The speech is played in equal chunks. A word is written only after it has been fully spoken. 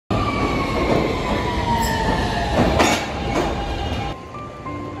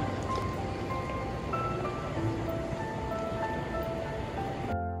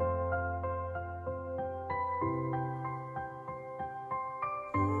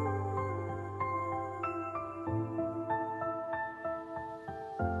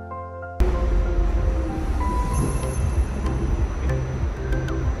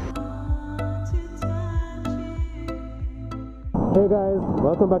Hey guys,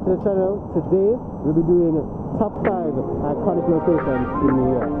 welcome back to the channel. Today we'll be doing top 5 iconic locations in New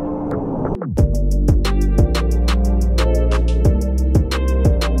York.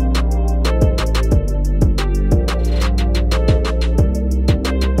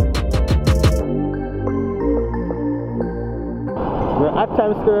 We're at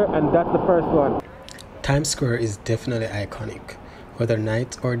Times Square and that's the first one. Times Square is definitely iconic. Whether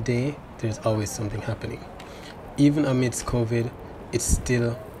night or day, there's always something happening. Even amidst COVID, it's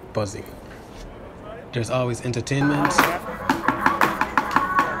still buzzing. There's always entertainment.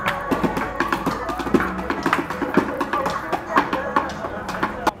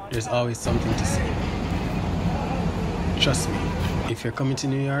 There's always something to see. Trust me, if you're coming to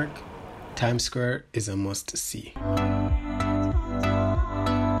New York, Times Square is a must-see.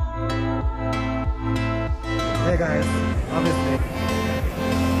 Hey guys, obviously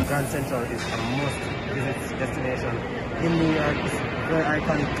Grand Central is a must-visit destination in New York. It's very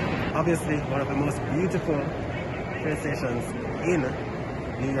iconic. Obviously one of the most beautiful train stations in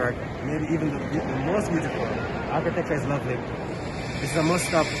New York, maybe even the most beautiful. Architecture is lovely. This is a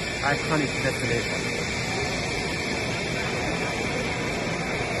must-stop iconic destination.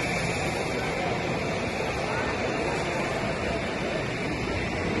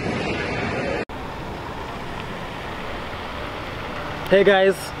 Hey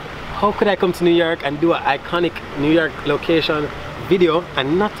guys, how could I come to New York and do an iconic New York location video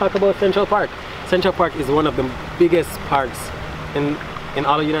and not talk about Central Park? Central Park is one of the biggest parks in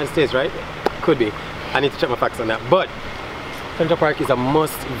all of the United States, right? Could be. I need to check my facts on that. But Central Park is a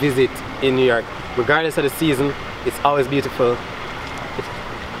must visit in New York. Regardless of the season, it's always beautiful.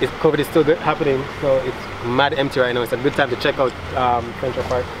 COVID is still happening, so it's mad empty right now. It's a good time to check out Central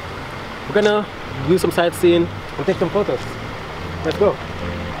Park. We're gonna do some sightseeing and take some photos. Let's go.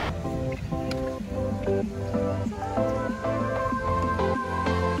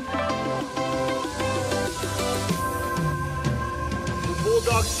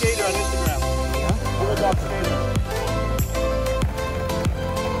 Bulldog Skater on Instagram. Yeah? Bulldog Skater.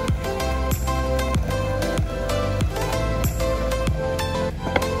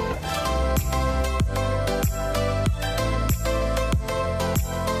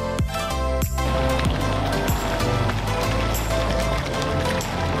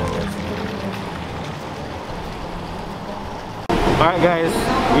 Alright guys,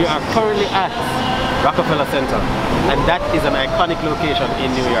 we are currently at Rockefeller Center and that is an iconic location in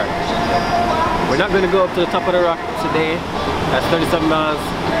New York. We're not going to go up to the top of the rock today. That's $37.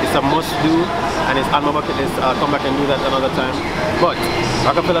 It's a must do and it's on my bucket list. I'll come back and do that another time. But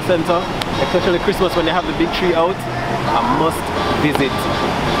Rockefeller Center, especially Christmas when they have the big tree out, a must visit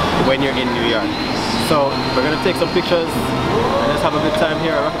when you're in New York. So we're going to take some pictures and let's have a good time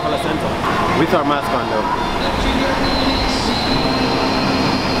here at Rockefeller Center with our mask on though.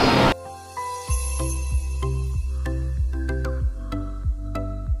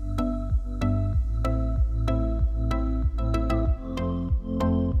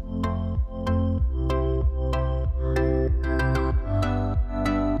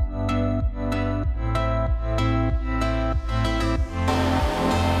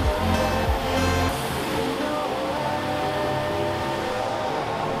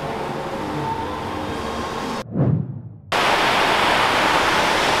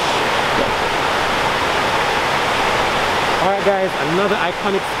 Alright guys, another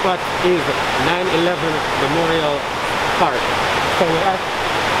iconic spot is 9/11 Memorial Park. So we're at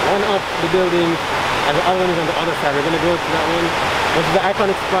one of the buildings and the other one is on the other side. We're going to go to that one. This is the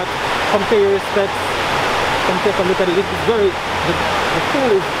iconic spot. Come pay your respects. Come take a look at it. This is very, the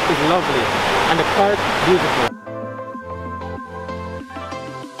pool is lovely and the park beautiful.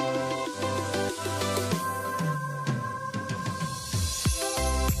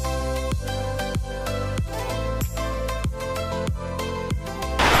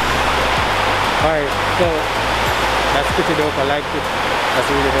 Alright, so that's pretty dope. I like it. That's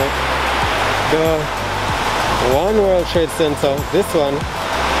really dope. The One World Trade Center, this one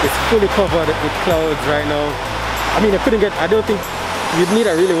is fully covered with clouds right now. I mean, I don't think you'd need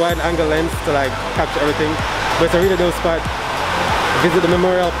a really wide angle lens to like capture everything, but it's a really dope spot. Visit the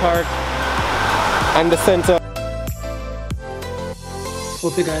Memorial Park and the center.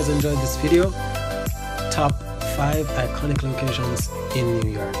 Hope you guys enjoyed this video. Top 5 iconic locations in New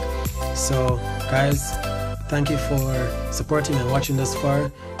York. So guys, thank you for supporting and watching this far.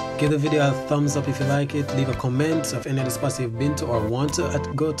 Give the video a thumbs up if you like it. Leave a comment of any of the spots you've been to or want to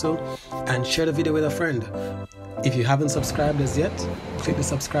go to, and share the video with a friend. If you haven't subscribed as yet, click the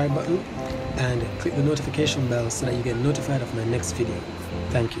subscribe button and click the notification bell so that you get notified of my next video.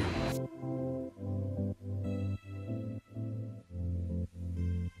 Thank you.